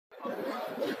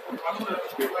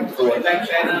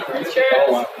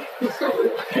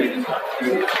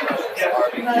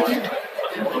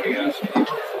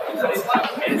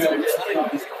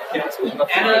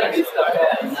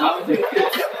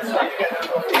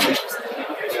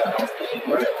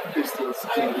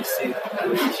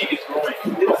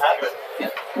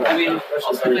I mean,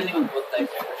 also depending on what type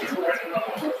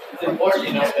the more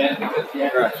you know, then because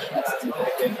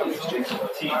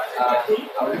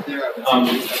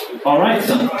all right.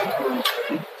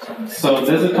 So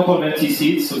there's a couple of empty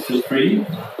seats, so feel free.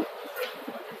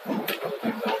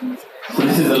 So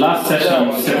this is the last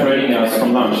session separating us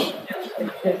from lunch.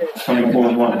 From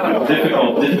important one.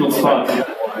 Difficult spot.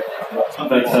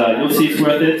 But you'll see it's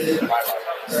worth it.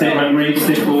 Stay hungry,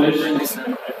 stay foolish.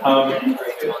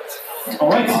 All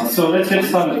right, so let's get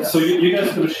started. So you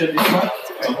guys going to share this one?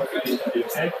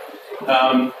 Okay.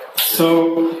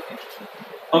 So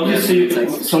obviously,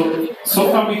 so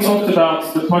far we talked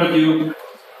about the point of view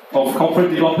of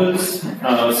corporate developers,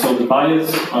 so the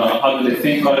buyers, how do they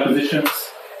think about acquisitions.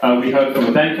 We heard from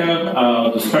a banker,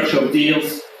 the structure of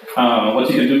deals, what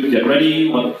you can do to get ready,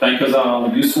 what bankers are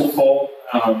useful for.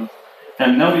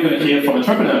 And now we're going to hear from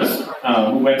entrepreneurs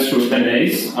who went through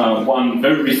M&As, one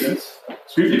very recent,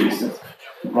 extremely recent,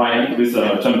 Ryan with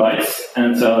John Bites,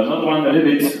 and another one a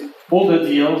little bit older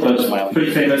deal, but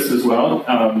pretty famous as well.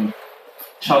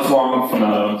 Charles Huang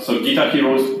from Guitar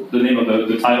Heroes, the name of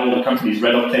the title of the company is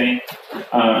Red Octane.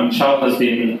 Charles has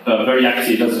been very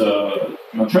active as an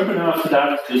entrepreneur after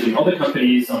that, building other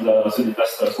companies and as an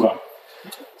investor as well.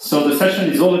 So the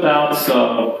session is all about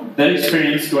their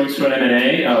experience going through an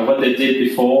M&A, what they did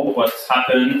before, what's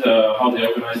happened, how they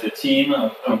organized their team.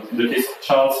 In the case of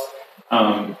Charles,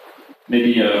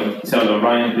 maybe tell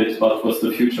Ryan a bit about what's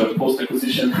the future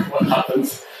post-acquisition, what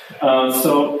happens. Do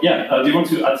you want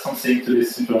to add something to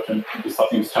this introduction,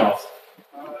 starting with Charles?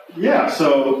 Yeah,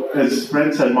 so as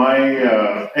Brent said,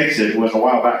 my exit was a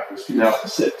while back. It was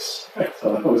 2006.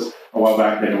 So that was a while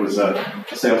back, and it was a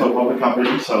sale to a public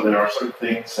company. So there are certain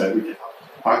things that we can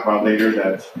talk about later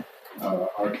that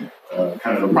are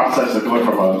kind of the process of going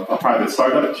from a private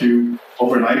startup to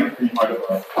overnight being part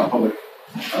of a public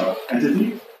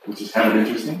entity, which is kind of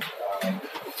interesting.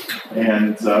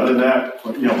 And other than that,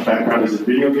 background is in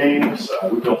video games.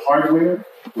 We built hardware,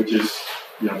 which is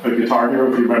for Guitar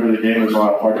Hero, if you remember the game, there's a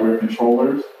lot of hardware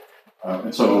controllers.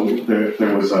 And so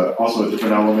there was also a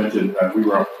different element in that we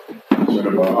were sort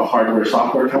of a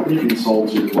hardware-software company being sold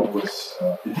to what was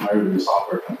entirely a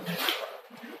software company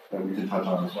that we can touch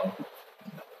on as well.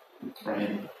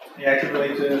 Right. Yeah, I can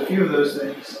relate to a few of those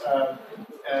things.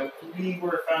 We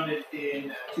were founded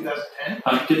in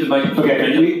 2010. Get the mic.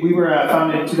 Okay, we were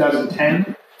founded in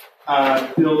 2010.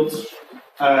 Built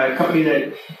a company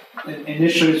that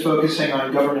initially was focusing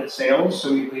on government sales.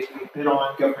 So we bid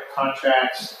on government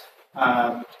contracts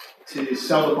to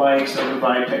sell the bikes and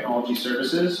provide technology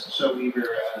services. So we were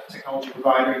a technology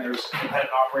provider, and there was independent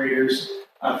operators,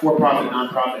 for-profit,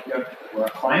 non-profit, government that were our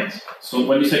clients. So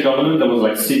when you say government, there was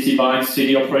like city bikes,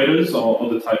 city operators, or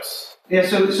other types? Yeah,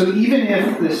 so even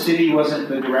if the city wasn't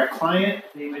the direct client,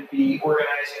 they would be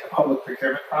organizing a public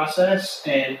procurement process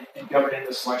and governing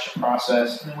the selection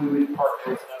process. And then we would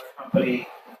partner with another company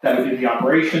that would do the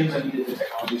operations and we did the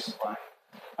technology supply.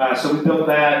 So we built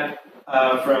that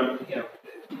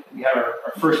we had our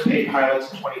first paid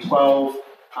pilots in 2012.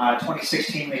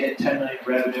 2016, we hit 10 million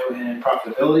revenue and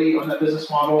profitability on that business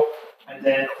model. And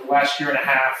then over the last year and a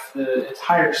half, the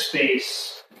entire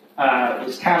space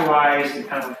was catalyzed and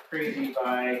kind of went crazy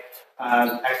by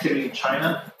activity in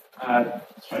China.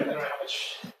 That's right. I don't know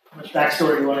how much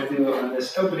backstory you want to do on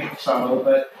this opening solo,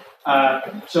 but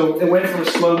so it went from a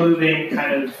slow-moving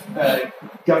kind of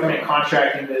government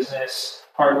contracting business,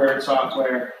 hardware and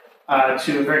software,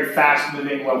 to a very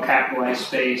fast-moving, well-capitalized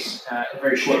space in a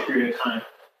very short period of time.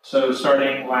 So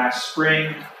starting last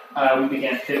spring, we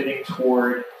began pivoting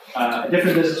toward a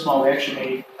different business model. We actually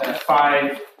made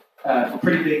 5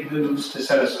 pretty big moves to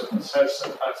set ourselves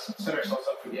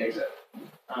up for the exit.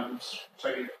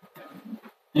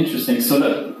 Interesting.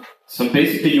 So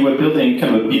basically, you were building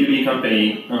kind of a B2B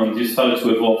company, and you started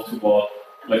to evolve toward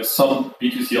like some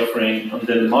B2C offering, and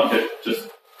then the market just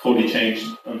totally changed,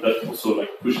 and that also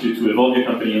like pushed you to evolve your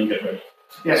company and get ready.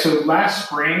 Yeah. So last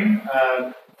spring,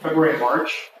 February,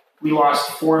 March, we lost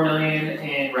 $4 million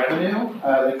in revenue.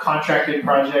 The contracted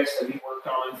projects that we worked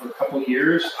on for a couple of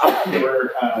years, they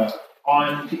were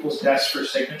on people's desks for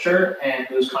signature, and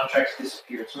those contracts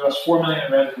disappeared. So we lost $4 million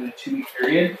in revenue in a 2-week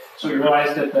period. So we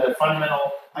realized that the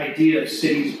fundamental idea of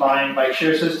cities buying bike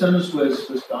share systems was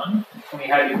done, and we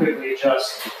had to quickly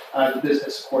adjust the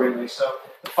business accordingly. So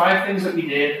the 5 things that we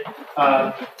did,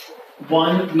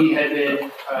 One, we had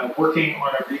been working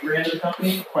on a rebrand of the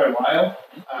company for quite a while.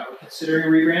 We're considering a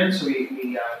rebrand. So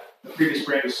the previous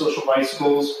brand was Social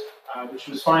Bicycles, which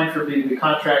was fine for B2B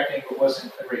contracting, but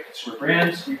wasn't a great consumer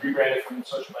brand. So we rebranded from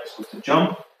Social Bicycles to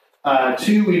Jump.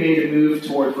 Two, we made a move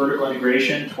toward vertical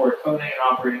integration, toward owning and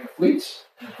operating the fleets.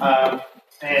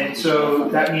 And so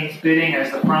that means bidding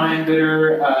as the prime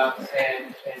bidder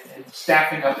and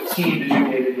staffing up a team to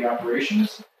do day-to-day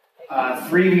operations.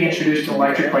 Three, we introduced an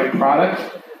electric bike product.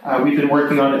 We've been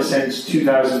working on it since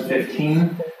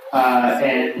 2015,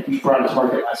 and we brought it to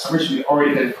market last summer. So we've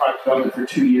already been in product development for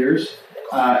 2 years,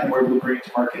 and we're able to bring it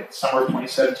to market in summer of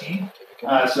 2017. So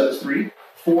that was three.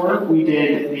 Four, we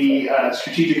did the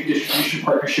strategic distribution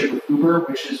partnership with Uber,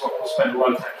 which is what we'll spend a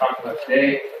lot of time talking about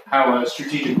today, how a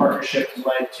strategic partnership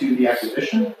led to the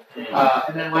acquisition.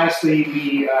 And then lastly,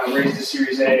 we raised a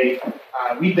Series A.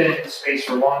 We've been in the space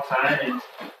for a long time, and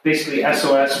basically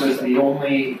SOS was the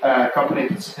only company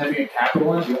with significant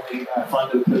capital in, the only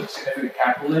fund that put significant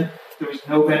capital in. There was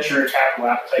no venture capital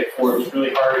appetite for it. It was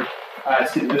really hard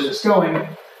to get the business going.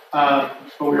 But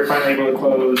we were finally able to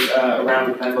close a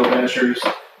round with Menlo Ventures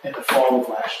in the fall of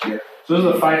last year. So those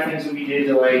are the 5 things that we did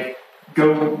to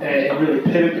go and really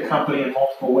pivot the company in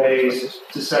multiple ways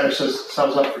to set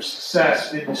ourselves up for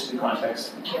success in this new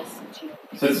context.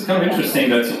 So it's kind of interesting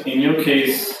that in your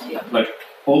case,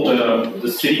 all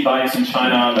the city bikes in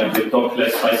China, like the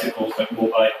dockless bicycles, like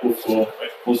Mobike,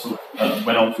 also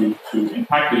went on to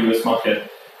impact the US market.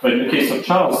 But in the case of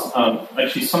Charles,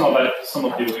 actually some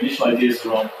of the initial ideas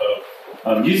around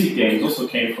music games also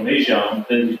came from Asia, and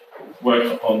then you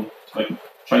worked on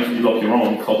trying to develop your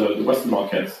own for the Western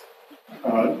markets.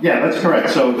 Yeah, that's correct.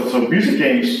 So music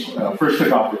games first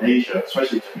took off in Asia,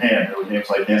 especially Japan. There were games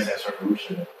like Dance Dance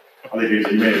Revolution and other games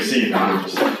that you may have seen that were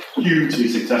just hugely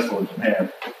successful in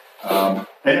Japan.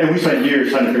 And we spent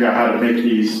years trying to figure out how to make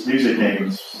these music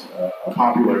games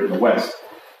popular in the West.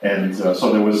 And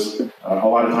so there was a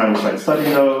lot of time we spent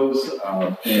studying those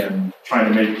and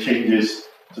trying to make changes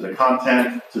to the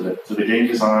content, to the game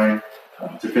design,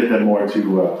 to fit them more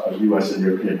to a US and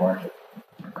European market.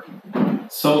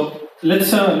 So let's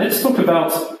talk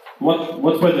about what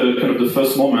were the kind of the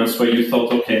first moments where you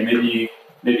thought, okay, maybe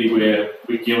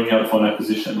we're gearing up for an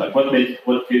acquisition. What gave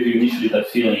you initially that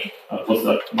feeling? Was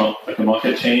that a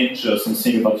market change,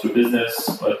 something about your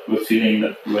business, but you were feeling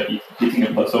that you were hitting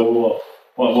a plateau, or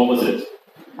what was it?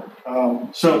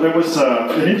 So there was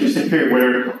an interesting period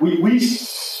where we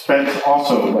spent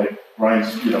also, like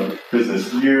Ryan's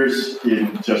business, years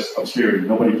in just obscurity.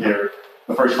 Nobody cared.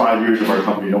 The first 5 years of our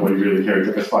company, nobody really cared. It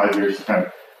took us 5 years to kind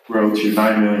of grow to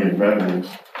 9 million in revenues.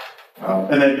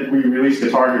 And then we released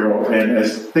Guitar Hero, and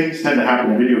as things tend to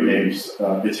happen in video games,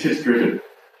 it's hit-driven.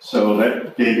 So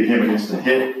that game became an instant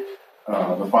hit.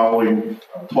 The following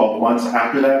 12 months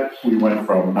after that, we went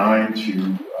from 9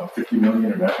 to 50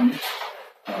 million in revenues.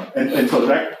 And so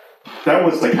that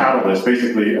was the catalyst.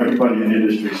 Basically, everybody in the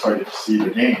industry started to see the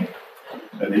game,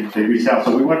 and they reached out.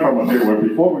 So we went from a period where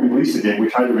before we released the game, we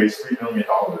tried to raise $3 million.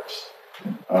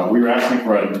 We were asking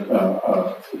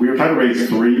for we were trying to raise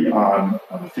 3 on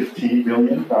 15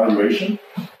 million valuation.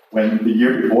 When the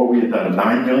year before we had done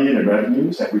 9 million in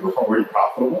revenues and we were already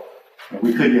profitable, and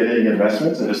we couldn't get any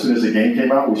investments. And as soon as the game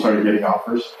came out, we started getting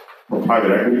offers from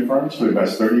private equity firms to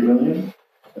invest 30 million.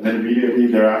 And then immediately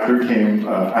thereafter came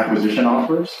acquisition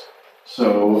offers.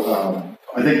 So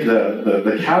I think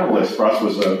the catalyst for us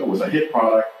was a hit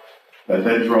product that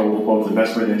then drove both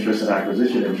investment interest and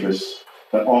acquisition interest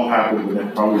that all happened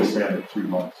within probably a span of 3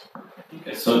 months.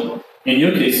 Okay, so in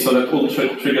your case, so that all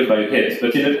triggered by a hit.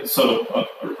 But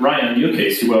Ryan, in your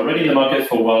case, you were already in the market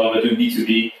for a while, you were doing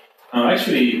B2B.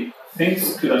 Actually,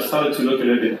 things could have started to look a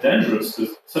little bit dangerous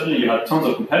because suddenly you had tons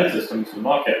of competitors coming to the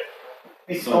market.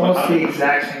 It's almost the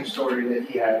exact same story that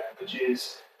he had, which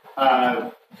is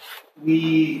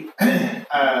we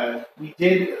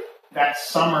did that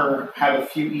summer have a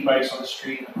few e-bikes on the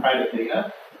street in the private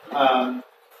beta,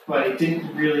 but it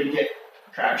didn't really get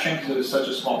traction because it was such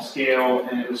a small scale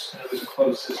and it was a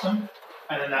closed system.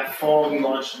 And then that fall we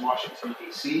launched in Washington,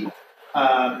 D.C.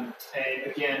 And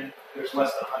again, there's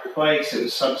less than 100 bikes. It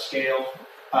was subscale.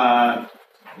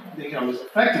 It was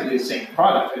effectively the same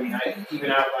product. I mean,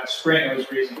 even out last spring, I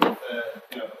was raising the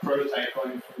prototype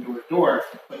going from door to door,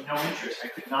 but no interest. I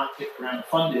could not get the round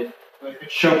funded. But I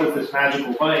could show up with this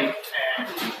magical bike, and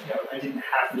I didn't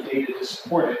have the data to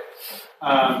support it.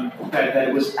 That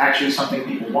it was actually something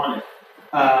people wanted.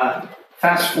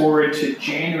 Fast forward to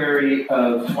January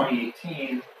of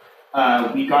 2018,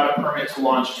 we got a permit to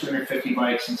launch 250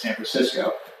 bikes in San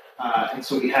Francisco. And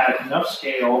so we had enough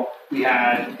scale, we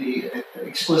had the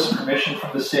explicit permission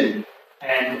from the city,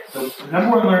 And the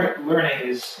number one learning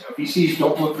is VCs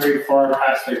don't look very far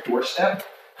past their doorstep.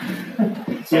 So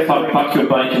you have to park your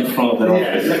bike in front of their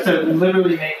office. You have to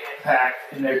literally make an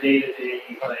impact in their day-to-day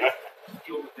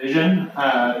field of vision.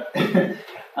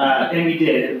 And we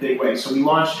did in a big way. So we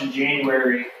launched in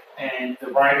January, and the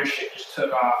ridership just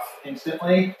took off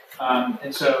instantly.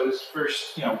 And so this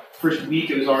first week,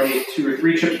 it was already at 2 or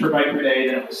 3 trips per bike per day.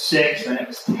 Then it was 6. Then it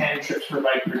was 10 trips per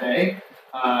bike per day.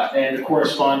 And the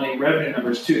corresponding revenue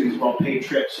numbers too. These were all paid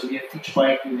trips. So we had each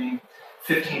bike doing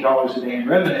 $15 a day in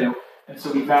revenue. And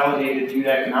so we validated the unit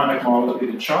economic model that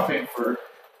we've been shopping for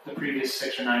the previous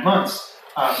 6 or 9 months.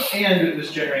 And it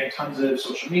was generating tons of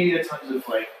social media, tons of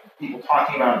people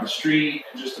talking about it in the street,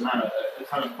 and just a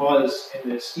ton of buzz in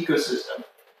this ecosystem.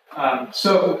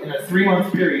 So in a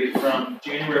 3-month period from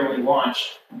January when we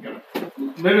launched,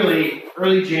 literally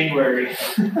early January,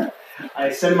 I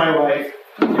said to my wife,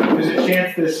 there's a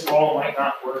chance this fall might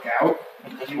not work out.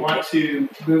 Do you want to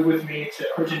move with me to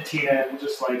Argentina and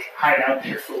just hide out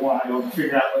there for a while and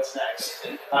figure out what's next?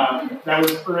 That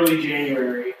was early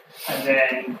January, and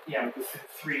then within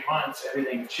 3 months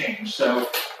everything changed. So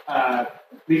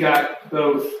we got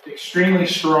both extremely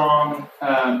strong.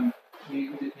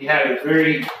 We had a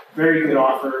very, very good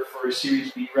offer for a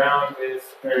Series B round with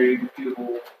very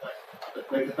reputable,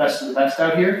 the best of the best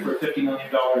out here for a $50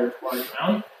 million large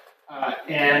round,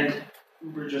 and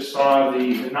we just saw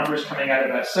the numbers coming out of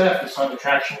SF. We saw the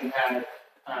traction we had,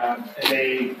 and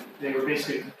they were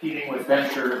basically competing with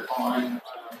venture on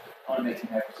making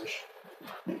the acquisition.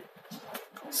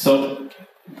 So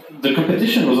the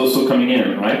competition was also coming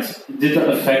in, right? Did that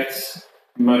affect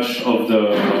much of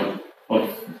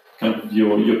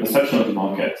your perception of the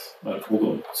market?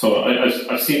 So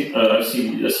I've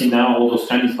seen now all those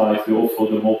Chinese bikes. They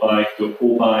offer the Mobike, the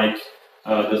O-Bike.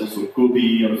 There's also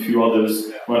Gobi and a few others.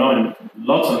 We're now in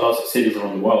lots and lots of cities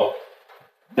around the world.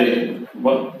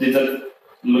 What did that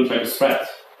look like a threat?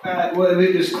 Well,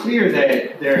 it was clear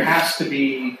that there has to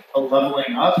be a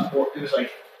leveling up, or it was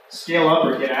scale up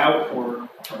or get out, or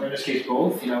in this case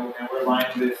both. And we're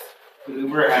aligned with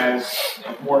Uber has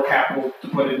more capital to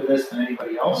put into this than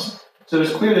anybody else. So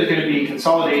it's clear there's going to be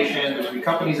consolidation. There's going to be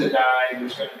companies that die.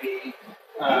 There's going to be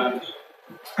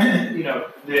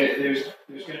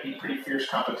there's going to be pretty fierce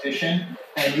competition,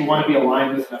 and you want to be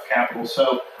aligned with enough capital.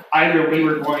 So either we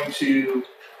were going to,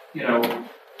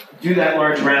 do that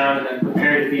large round and then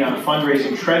prepare to be on a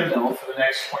fundraising treadmill for the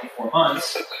next 24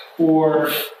 months, or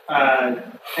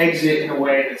exit in a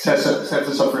way that sets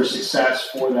us up for success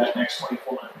for that next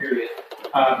 24-month period.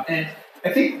 And I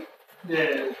think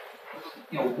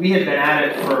we had been at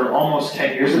it for almost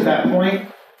 10 years at that point.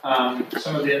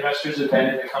 Some of the investors have been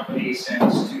in the company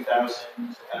since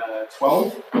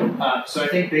 2012. So I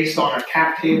think based on our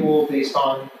cap table, based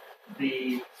on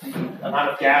the amount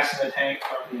of gas in the tank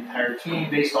from the entire team,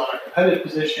 based on our competitive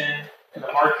position in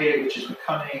the market, which is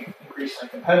becoming increasingly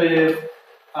competitive,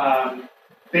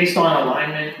 based on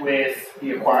alignment with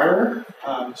the acquirer.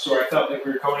 So I felt like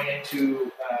we were going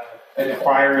into an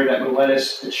acquirer that would let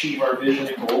us achieve our vision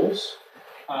and goals.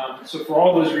 So for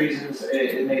all those reasons,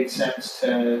 it made sense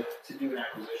to do an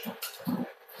acquisition.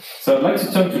 So I'd like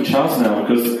to turn to Charles now,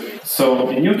 because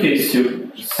in your case, you're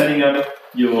setting up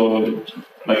your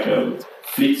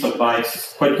fleets of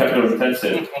bikes, quite capital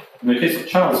intensive. In the case of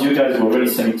Charles, you guys were already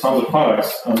selling tons of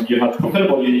products, and you had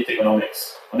profitable unit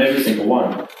economics on every single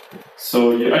one.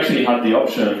 So you actually had the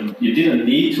option. You didn't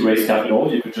need to raise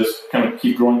capital. You could just kind of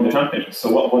keep growing the company.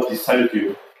 So what decided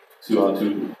you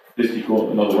to basically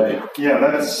go another way? Yeah,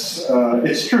 that's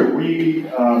it's true. We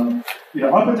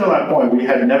up until that point, we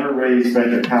had never raised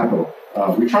venture capital.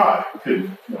 We tried. We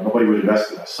couldn't. Nobody would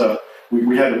invest in us. So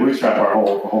we had to bootstrap our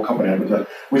whole company up until,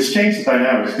 which changed the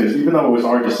dynamics, because even though it was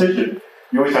our decision,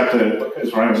 you always have to,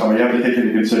 as Ryan was talking, you have to take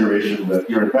into consideration that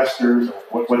your investors,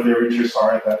 what their interests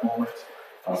are at that moment,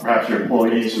 perhaps your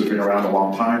employees who have been around a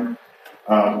long time.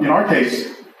 In our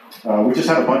case, we just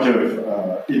had a bunch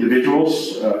of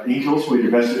individuals, angels who had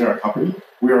invested in our company.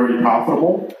 We were already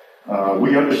profitable.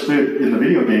 We understood in the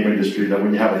video game industry that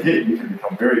when you have a hit, you can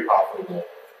become very profitable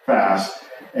fast.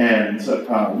 And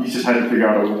you just had to figure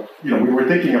out, we were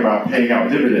thinking about paying out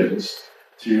dividends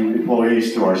to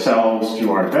employees, to ourselves,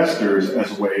 to our investors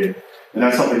as a way. And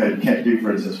that's something that you can't do,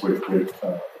 for instance, with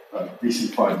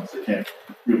VC funds. They can't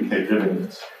really take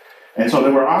dividends. And so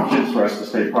there were options for us to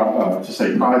stay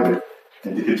private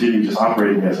and to continue just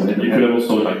operating as an independent. You could have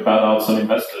also bat out some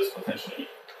investors potentially.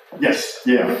 Yes,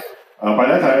 yeah. By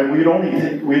that time, we'd only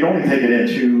taken in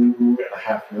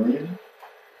 $2.5 million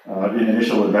in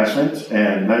initial investment,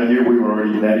 and that year we were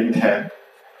already netting 10.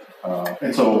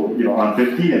 And so, on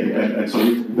 50, and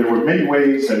so there were many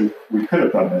ways that we could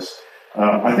have done this.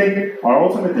 I think our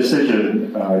ultimate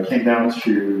decision came down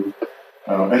to,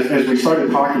 as we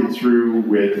started talking through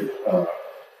with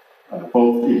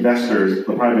both investors,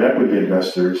 the private equity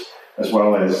investors, as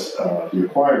well as the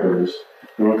acquirers,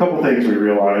 there were a couple things we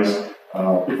realized.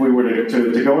 If we were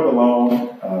to go it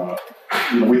alone,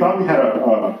 we thought we had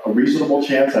a reasonable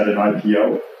chance at an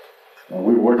IPO.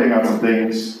 We were working on some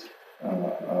things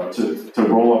to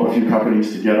roll up a few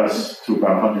companies to get us to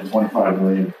about 125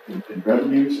 million in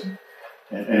revenues.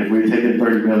 And if we had taken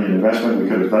 30 million investment, we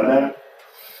could have done that.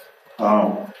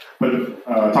 But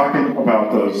talking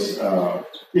about those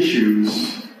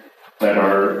issues that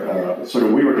are sort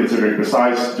of we were considering,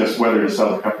 besides just whether to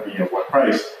sell the company at what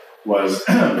price, was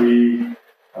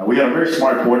we had a very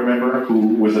smart board member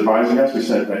who was advising us. We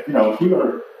said that,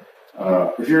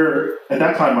 if you're at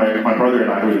that time, my brother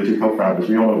and I, who were the two co-founders,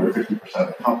 we own over 50% of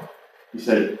the company. He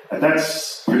said, at that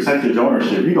percentage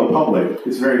ownership, you go public,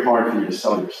 it's very hard for you to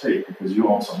sell your stake because you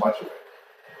own so much of it.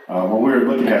 When we were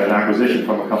looking at an acquisition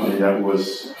from a company that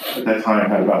was, at that time,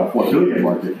 had about a 4 billion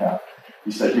market cap,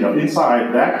 he said,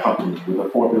 inside that company with a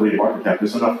 4 billion market cap,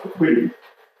 there's enough liquidity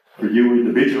for you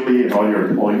individually and all your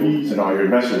employees and all your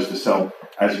investors to sell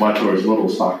as much or as little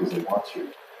stock as they want to.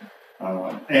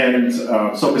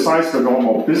 So besides the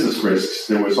normal business risks,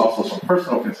 there was also some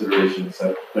personal considerations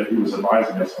that he was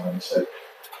advising us on. He said,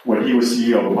 when he was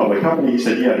CEO of a public company, he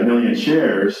said he had 1 million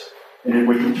shares, and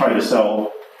when he tried to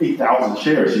sell 8,000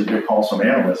 shares, he'd get calls from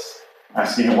analysts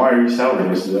asking him, why are you selling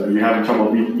this? Are you having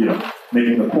trouble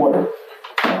making the quarter?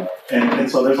 And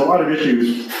so there's a lot of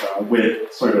issues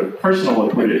with sort of personal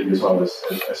liquidity as well as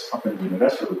company and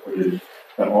investor liquidity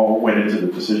that all went into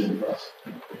the decision for us.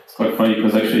 It's quite funny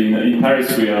because actually in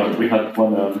Paris we had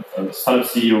one startup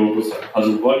CEO who has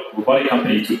a robotic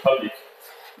company to public,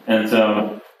 and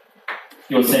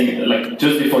he was saying, like,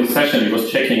 just before this session he was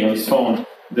checking on his phone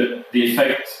the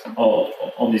effect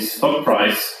on his stock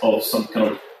price of some kind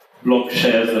of block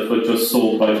shares that were just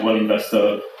sold by one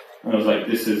investor. And I was like,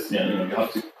 this is, you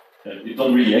have to, you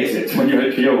don't really exit when you're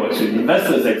IPO. Actually, the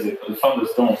investors exit, but the founders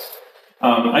don't.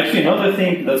 Actually, another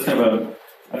thing that's kind of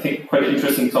I think quite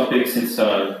interesting topic, since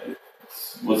it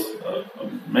was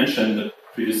mentioned in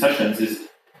previous sessions, is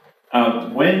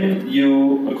when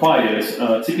you acquire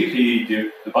it, typically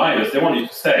the buyers, they want you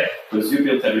to stay because you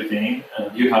built everything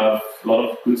and you have a lot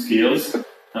of good skills,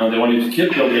 and they want you to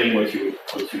keep building what you've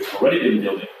already been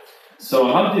building.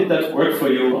 So how did that work for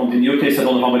you? In your case, I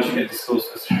don't know how much you can disclose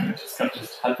because it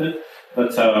just happened.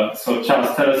 But so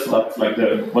Charles, tell us about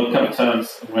what kind of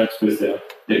terms went with the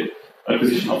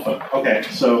acquisition offer. Okay,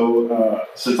 so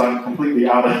since I'm completely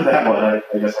out of that one,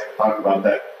 I guess I can talk about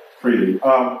that freely.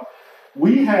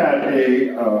 We had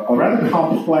a rather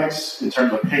complex in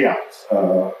terms of payouts.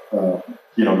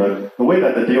 The way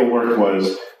that the deal worked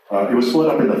was it was split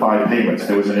up into 5 payments.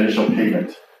 There was an initial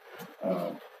payment,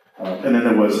 and then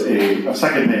there was a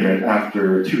second payment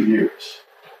after 2 years,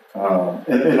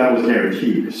 and that was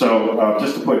guaranteed. So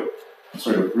just to put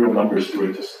sort of real numbers to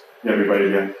it, just everybody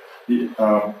again.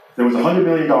 There was $100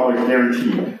 million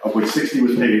guaranteed, of which 60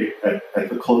 was paid at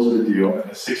the close of the deal, and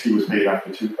the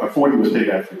 40 was paid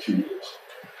after 2 years.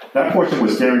 That portion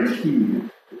was guaranteed,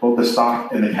 both the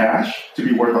stock and the cash, to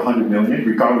be worth $100 million,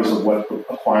 regardless of what the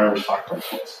acquirer's stock price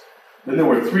was. Then there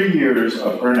were 3 years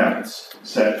of earnouts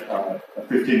set,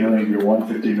 15 million year 1,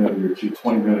 15 million year 2,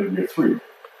 20 million year 3.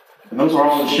 And those are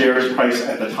all the shares priced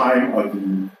at the time of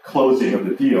the closing of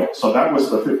the deal. So that was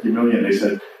the 50 million. They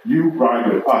said, you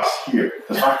ride with us here. If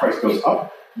the stock price goes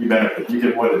up, you benefit. You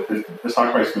get more than 50. If the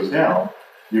stock price goes down,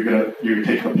 you're gonna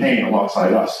take the pain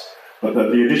alongside us. But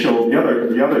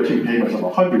the other 2 payments of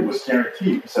 100 was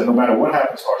guaranteed. He said, no matter what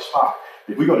happens to our stock,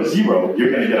 if we go to 0,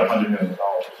 you're going to get $100 million.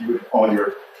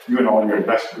 You and all your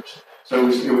investors. So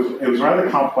it was rather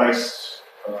complex.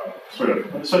 Sort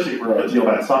of, especially for a deal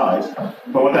that size.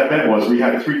 But what that meant was we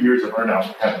had 3 years of earnouts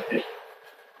we had to hit.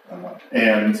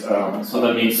 So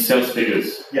that means sales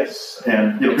figures. Yes,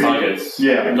 and targets.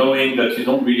 Yeah, knowing that you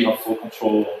don't really have full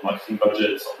control on marketing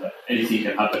budgets, on that anything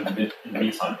can happen in the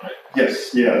meantime, right?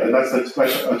 Yes, yeah, and that's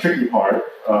a tricky part.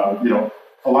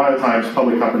 A lot of times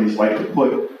public companies like to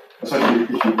put, especially if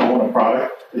you own a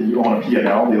product and you own a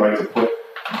P&L, they like to put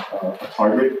a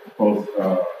target both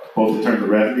in terms of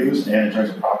revenues and in terms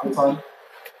of profits on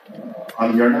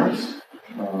the earnouts.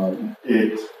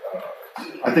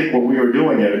 I think what we were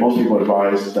doing, and most people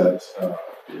advise that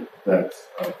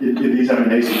in these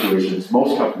M&A situations,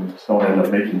 most companies don't end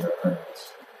up making their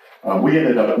earnouts. We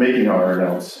ended up making our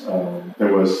earnouts.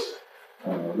 There was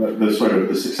the sort of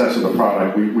the success of the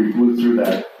product. We blew through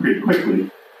that pretty quickly,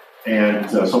 and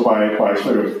so by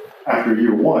sort of after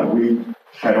year 1, we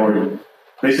had already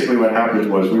basically what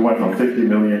happened was we went from 50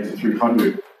 million to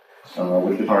 300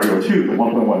 with Guitar Hero 2 to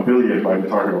 1.1 billion by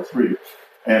Guitar Hero 3.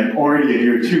 And already in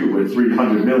year 2 with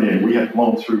 300 million, we had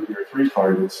blown through year 3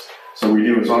 targets. So we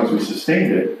knew as long as we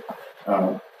sustained it,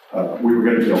 we were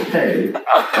going to be okay.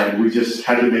 And we just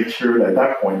had to make sure that at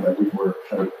that point that we were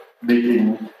kind of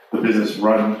making the business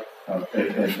run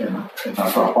and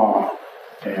not drop off,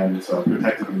 and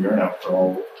protecting the earnout for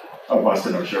all of us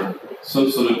and our shareholders. So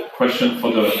the question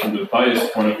from the buyer's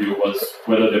point of view was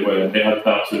whether they had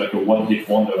that to like a one-hit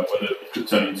wonder, whether it could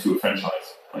turn into a franchise,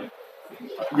 right?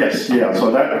 Yes, yeah.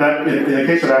 So that in the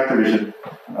case of Activision,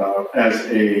 as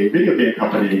a video game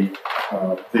company,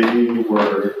 they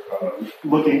were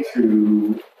looking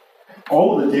to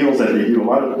all of the deals that they do. A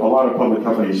lot of public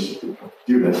companies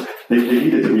do this. They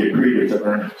needed to be accretive to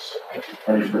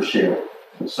earnings per share.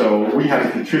 So we had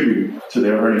to contribute to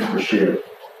their earnings per share.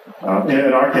 And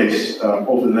in our case,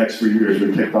 over the next 3 years,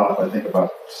 we kicked off, I think,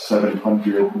 about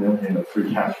 700 million of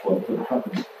free cash flow for the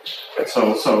company. And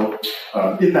so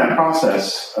in that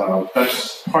process,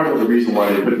 that's part of the reason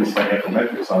why they put these financial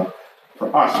metrics on.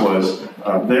 For us was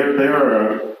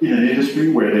they're in an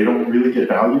industry where they don't really get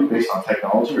value based on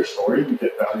technology or story. You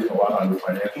get value a lot on the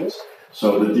financials.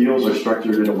 So the deals are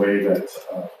structured in a way that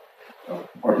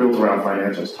are built around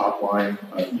financials, top line,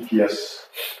 EPS,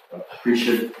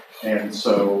 accretion. And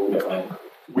so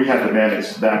we had to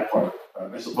manage that part,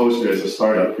 as opposed to as a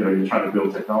startup, you're trying to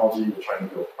build technology, you're trying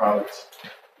to build products.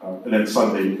 And then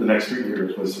suddenly the next 3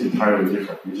 years was entirely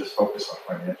different. We just focused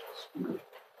on financials.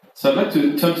 So I'd like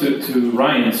to turn to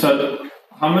Ryan. So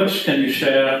how much can you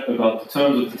share about the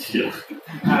terms of the deal?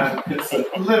 It's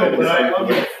a little bit. I'll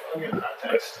give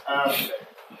context.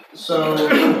 So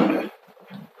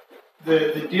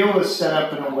the deal was set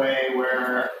up in a way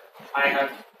where I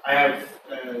have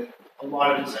a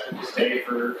lot of incentive to stay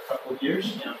for a couple of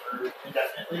years, for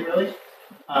indefinitely, really,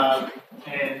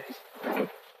 and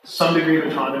some degree of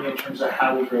autonomy in terms of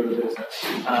how we grow the business.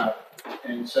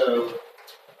 And so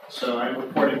I'm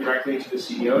reporting directly to the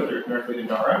CEO, directly to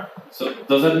Dara. So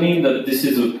does that mean that this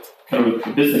is a kind of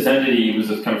a business entity with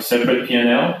a kind of separate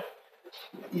P&L?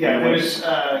 Yeah, there's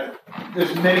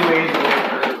many ways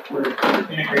that we're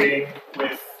integrating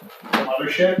with the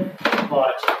mothership,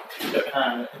 but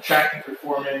tracking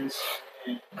performance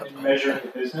and measuring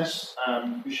the business,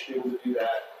 we should be able to do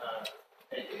that.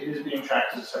 It is being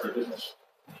tracked as a separate business.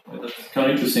 That's kind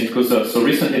of interesting because so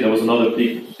recently there was another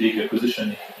big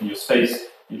acquisition in your space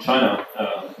in China.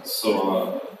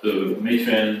 The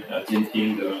Meituan,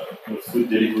 Dianping, the food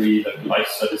delivery, life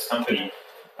service company,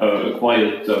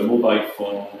 acquired Mobike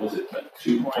for, was it like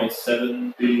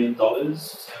 $2.7 billion?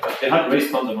 They had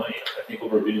raised tons of money, I think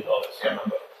over $1 billion, I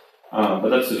remember. But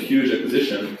that's a huge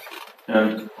acquisition.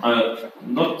 And I'm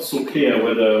not so clear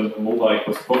whether Mobike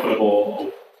was profitable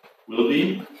or will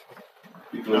be,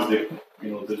 because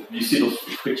you see those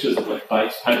pictures of like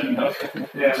bikes piling up,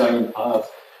 giant cars.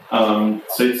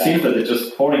 So it seems that they're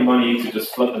just pouring money to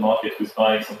just flood the market with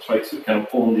bikes and try to kind of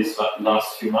own these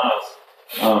last few miles.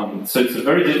 So it's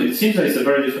it seems like it's a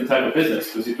very different type of business,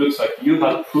 because it looks like you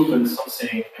had proven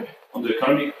something on the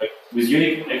economic, with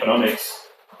unique economics,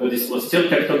 but this was still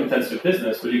capital intensive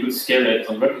business, but you could scale it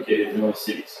and replicate it in other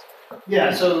cities.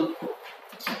 Yeah, so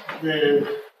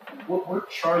what we're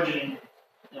charging,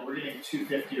 we're getting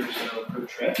 $250 or so per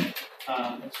trip.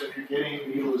 And so if you're getting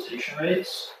the utilization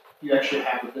rates, you actually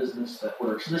have a business that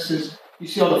works. And you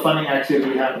see all the funding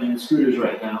activity happening in scooters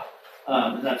right now.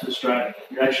 And that's what's driving it.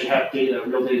 You actually have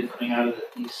real data coming out of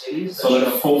these cities. So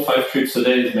like 4 or 5 trips a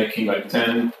day is making like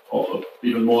 10 or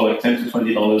even more, like $10 to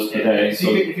 $20 per day. So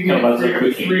if you get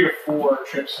 3 or 4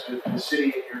 trips in the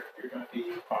city, you're going to be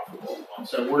profitable. And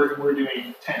so we're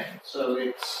doing 10. So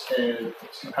it's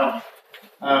compelling.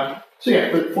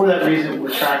 But for that reason,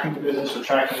 we're tracking the business, we're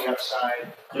tracking the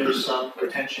upside. There's some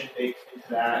retention baked into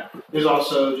that. There's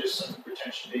also just some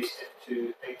retention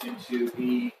baked into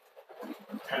the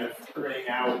kind of earning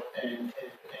out and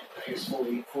I guess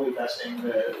fully vesting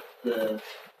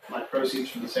my proceeds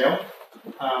from the sale.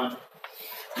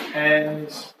 And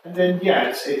then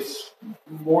it's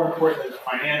more important than the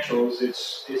financials.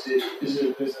 Is it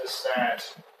a business that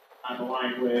I'm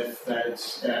aligned with, that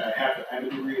I have a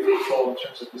degree of control in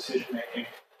terms of decision making,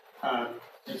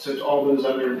 and so it's all those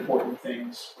other important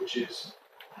things, which is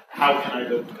how can I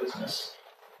build the business.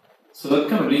 So that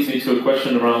kind of leads me to a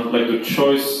question around like the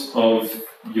choice of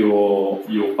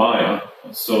your buyer.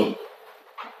 So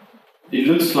it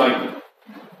looks like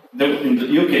in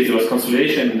your case there was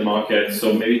consolidation in the market,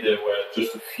 so maybe there were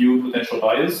just a few potential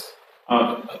buyers.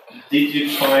 Did you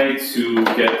try to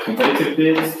get competitive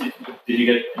bids? Did you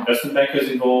get investment bankers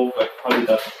involved? Like, how did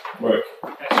that work?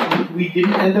 We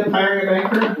didn't end up hiring a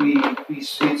banker.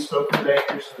 We'd spoken to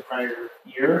bankers in the prior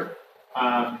year,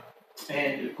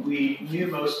 and we knew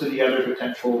most of the other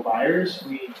potential buyers.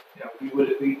 We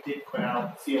did put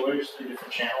out feelers through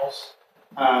different channels.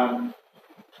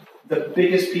 The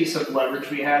biggest piece of leverage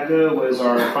we had though was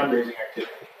our fundraising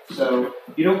activity. So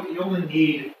you only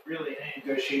need really any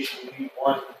negotiation. You need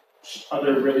one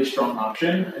other really strong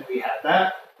option, and we had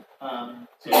that. On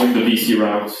the VC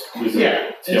route with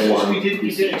yeah, tier one. We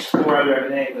did explore other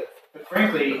M&A, but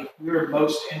frankly, we were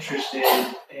most interested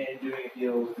in doing a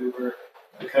deal with Uber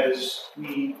because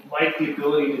we like the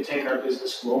ability to take our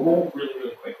business global really,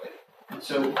 really quickly. And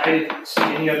so I didn't see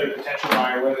any other potential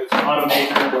buyer, whether it's an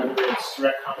automaker, whether it's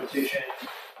direct competition,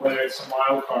 whether it's some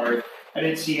wild card. I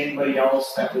didn't see anybody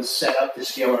else that was set up to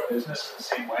scale our business in the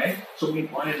same way. So we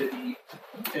wanted to be,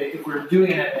 if we were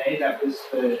doing an M&A, that was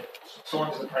so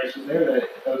long as the price was there,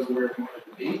 that was where we wanted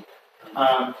to be.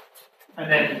 And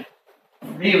then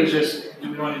for me, it was just,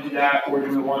 do we want to do that, or do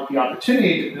we want the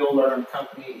opportunity to build our own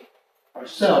company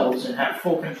ourselves and have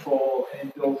full control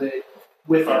and build it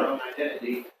with our own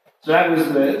identity? So that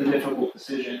was the difficult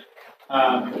decision.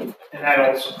 And that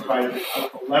also provided the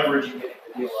leverage in getting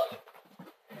the deal up.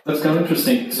 That's kind of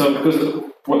interesting. So, because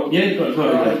Brian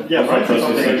said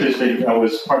something interesting that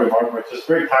was part of our work, just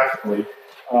very tactically.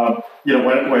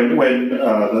 When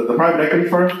the private equity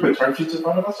firms put term sheets in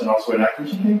front of us, and also an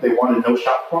acquisition team, they wanted no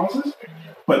shop clauses.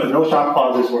 But the no shop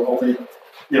clauses were only,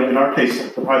 in our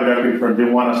case, the private equity firm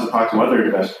didn't want us to talk to other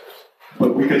investors,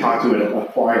 but we could talk to an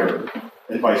acquirer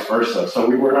and vice versa. So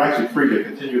we were actually free to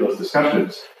continue those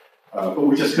discussions, but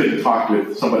we just couldn't talk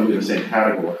with somebody in the same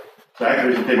category. So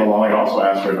acquisition came along and also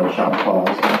asked for a no shop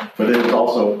clause, but it was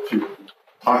also to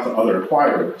talk to other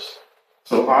acquirers.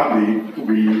 So oddly,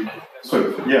 we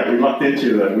lucked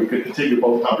into that we could continue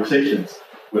both conversations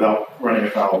without running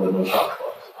afoul of the no shop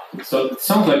clause. So it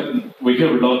sounds like we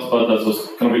hear a lot about those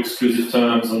kind of exclusive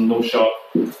terms and no shop.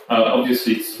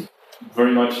 Obviously, it's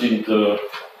very much in the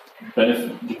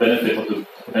benefit of the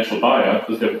potential buyer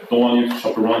because they don't want you to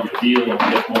shop around your deal and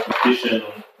get more competition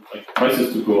and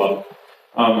prices to go up.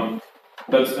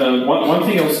 But one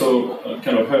thing I also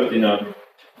kind of heard in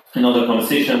other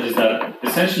conversations is that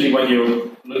essentially when you're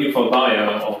looking for a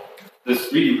buyer,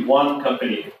 there's really one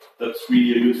company that's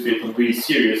really a good fit and really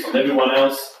serious, and everyone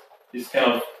else is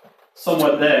kind of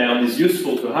somewhat there and is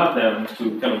useful to have them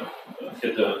to kind of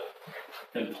get a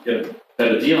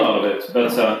better deal out of it.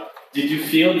 But did you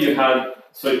feel you had,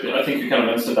 so I think you kind of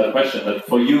answered that question, that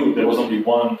for you there was only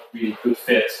one really good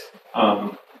fit.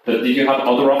 But did you have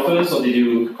other offers, or did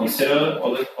you consider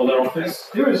other offers?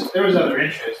 There was other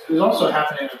interest. It was also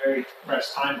happening in a very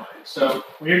compressed timeline. So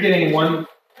when you're getting one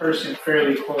person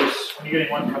fairly close, when you're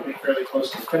getting one company fairly close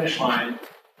to the finish line,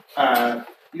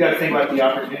 you got to think about the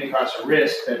opportunity cost of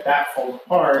risk that falls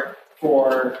apart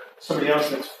for somebody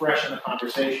else that's fresh in the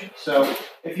conversation. So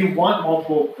if you want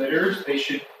multiple bidders, you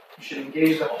should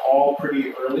engage them all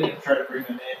pretty early and try to bring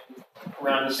them in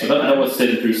around the same time. That was said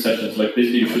in through sessions. Like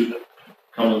basically, you should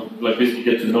kind of basically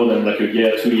get to know them like a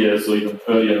year, 2 years, or even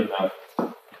earlier than that.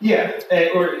 Yeah,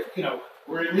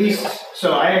 or at least.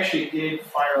 So I actually did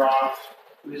fire off.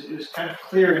 It was kind of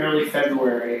clear in early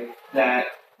February that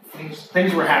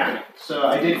things were happening. So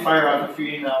I did fire off a few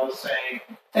emails saying,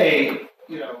 "Hey,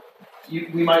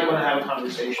 we might want to have a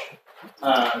conversation."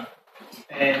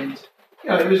 And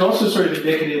it was also sort of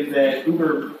indicative that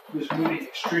Uber was moving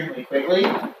extremely quickly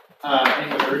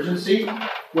and with urgency,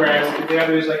 whereas the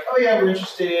other was like, "Oh yeah, we're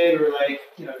interested," or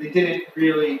they didn't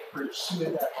really pursue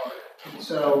it that hard. And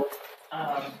so,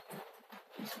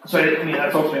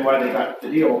 that's ultimately why they got the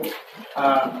deal.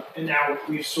 And now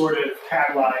we've sort of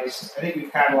catalyzed. I think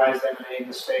we've catalyzed M&A in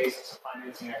the space and some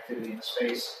financing activity in the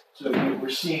space. So we're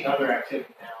seeing other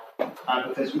activity now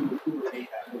because Uber made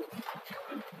that move.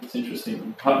 It's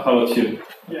interesting. How about you?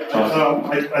 Yeah,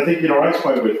 I think Ryan's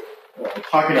point with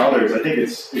talking to others. I think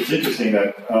it's interesting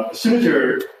that as soon as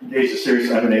you're engaged in serious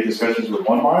M&A discussions with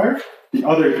one buyer, the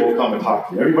others will come and talk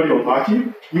to you. Everybody will talk to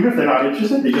you, even if they're not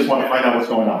interested. They just want to find out what's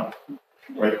going on.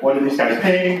 Right? What are these guys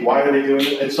paying? Why are they doing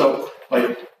it? And so,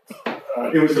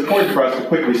 it was important for us to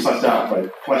quickly flesh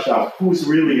out who's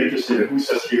really interested and who's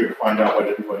just here to find out what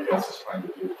everybody else is trying to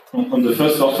do. When the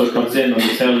first offer comes in and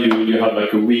they tell you have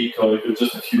a week or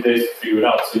just a few days to figure it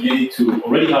out, so you need to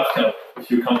already have kind of a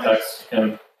few contacts you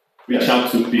can reach out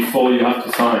to before you have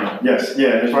to sign. Yes,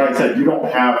 yeah, and as Ryan said, you don't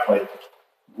have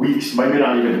weeks, maybe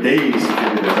not even days to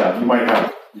figure this out. You might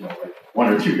have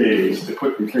 1 or 2 days to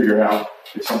quickly figure out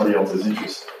if somebody else is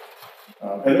interested.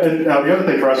 And now the other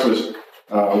thing for us was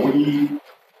we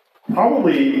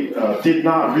probably did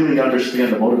not really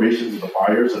understand the motivations of the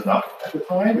buyers enough at the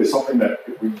time. It's something that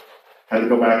if we had to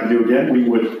go back and do again, we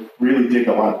would really dig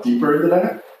a lot deeper into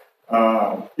that.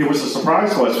 It was a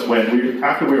surprise to us when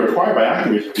after we were acquired by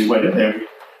Activision, we went in there.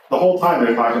 The whole time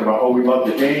they're talking about, oh, we love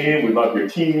the game, we love your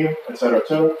team, et cetera, et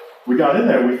cetera. We got in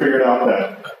there, we figured out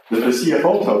that the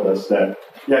CFO told us that,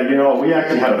 yeah, you know, we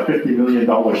actually had a $50 million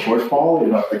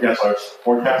shortfall against our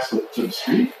forecast to the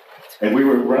street. And we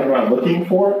were running around looking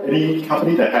for any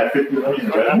company that had 50 million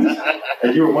in revenues,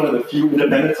 and you were one of the few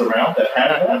independents around that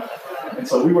had that. And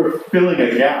so we were filling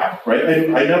a gap, right?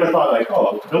 And I never thought, like,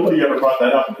 oh, nobody ever brought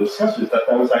that up in discussions, that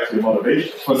was actually a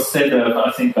motivation. It was said,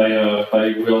 I think,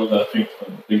 by Will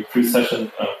during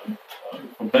pre-session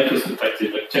from bankers'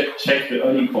 perspective, like check the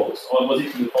earning calls. Or was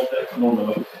it in the context?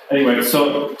 No. Anyway,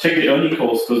 so check the earning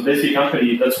calls, because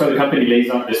basically that's where the company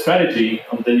lays out their strategy,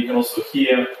 and then you can also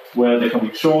hear where they're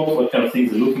coming short, what kind of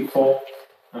things they're looking for.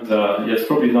 And it's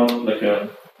probably not like a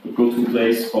go-to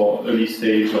place for early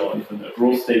stage or even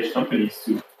growth stage companies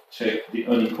to check the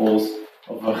earning calls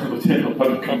of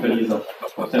public companies or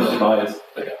potential buyers.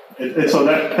 And so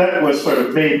that was sort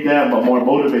of made them a more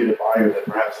motivated buyer than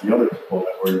perhaps the other people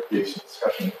that were engaged in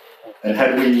discussion. And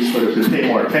had we sort of been paying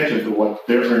more attention to what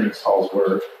their earnings calls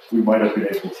were, we might have been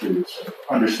able to sort of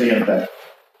understand that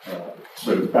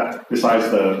besides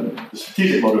the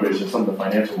strategic motivation, some of the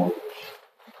financial motivation.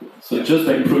 So just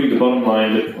by improving the bottom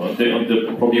line, they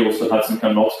probably also had some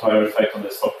kind of multiplier effect on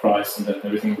the stock price, and then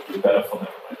everything would be better for them.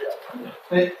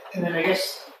 And then I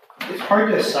guess it's hard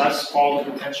to assess all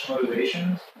the potential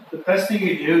motivations. The best thing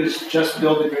you do is just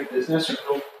build a good business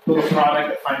or build a product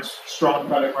that finds strong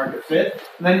product market fit,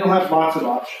 and then you'll have lots of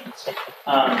options.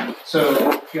 So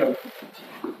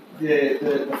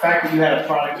the fact that you had a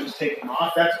product that was taking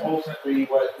off, that's ultimately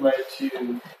what led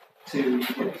to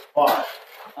getting bought.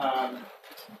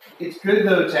 It's good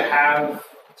though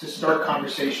to start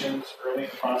conversations early in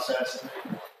the process.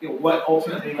 And, what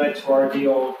ultimately led to our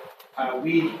deal.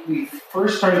 We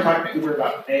first started talking to Uber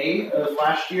about May of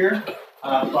last year.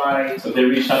 So they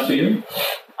reached out to you?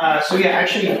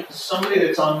 Actually, somebody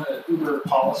that's on the Uber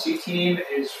policy team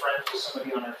is friends with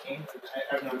somebody on our team.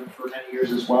 I've known him for many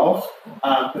years as well.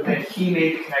 But then he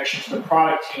made the connection to the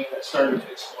product team that started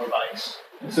to explore bikes.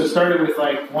 And so it started with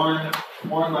like one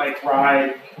ride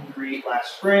meet and greet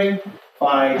last spring.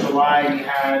 By July, we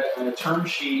had a term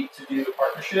sheet to do the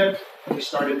partnership, and we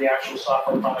started the actual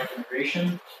software product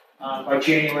integration. By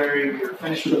January, we were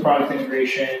finished with the product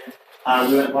integration.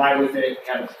 We went live with it. We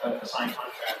had a signed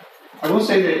contract. I will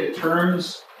say that the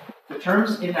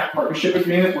terms in that partnership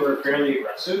agreement were fairly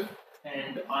aggressive,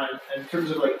 and in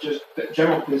terms of like just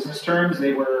general business terms,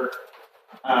 they were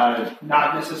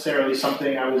not necessarily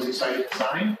something I was excited to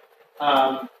sign.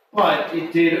 But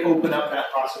it did open up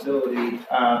that possibility,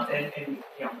 and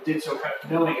did so kind of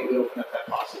knowing it would open up that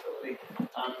possibility.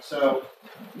 So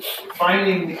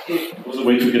finding it was a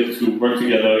way to get to work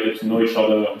together, get to know each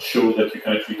other, and show that you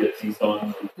can actually get things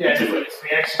done. Yeah, we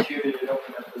executed and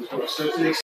opened up those doors. So to the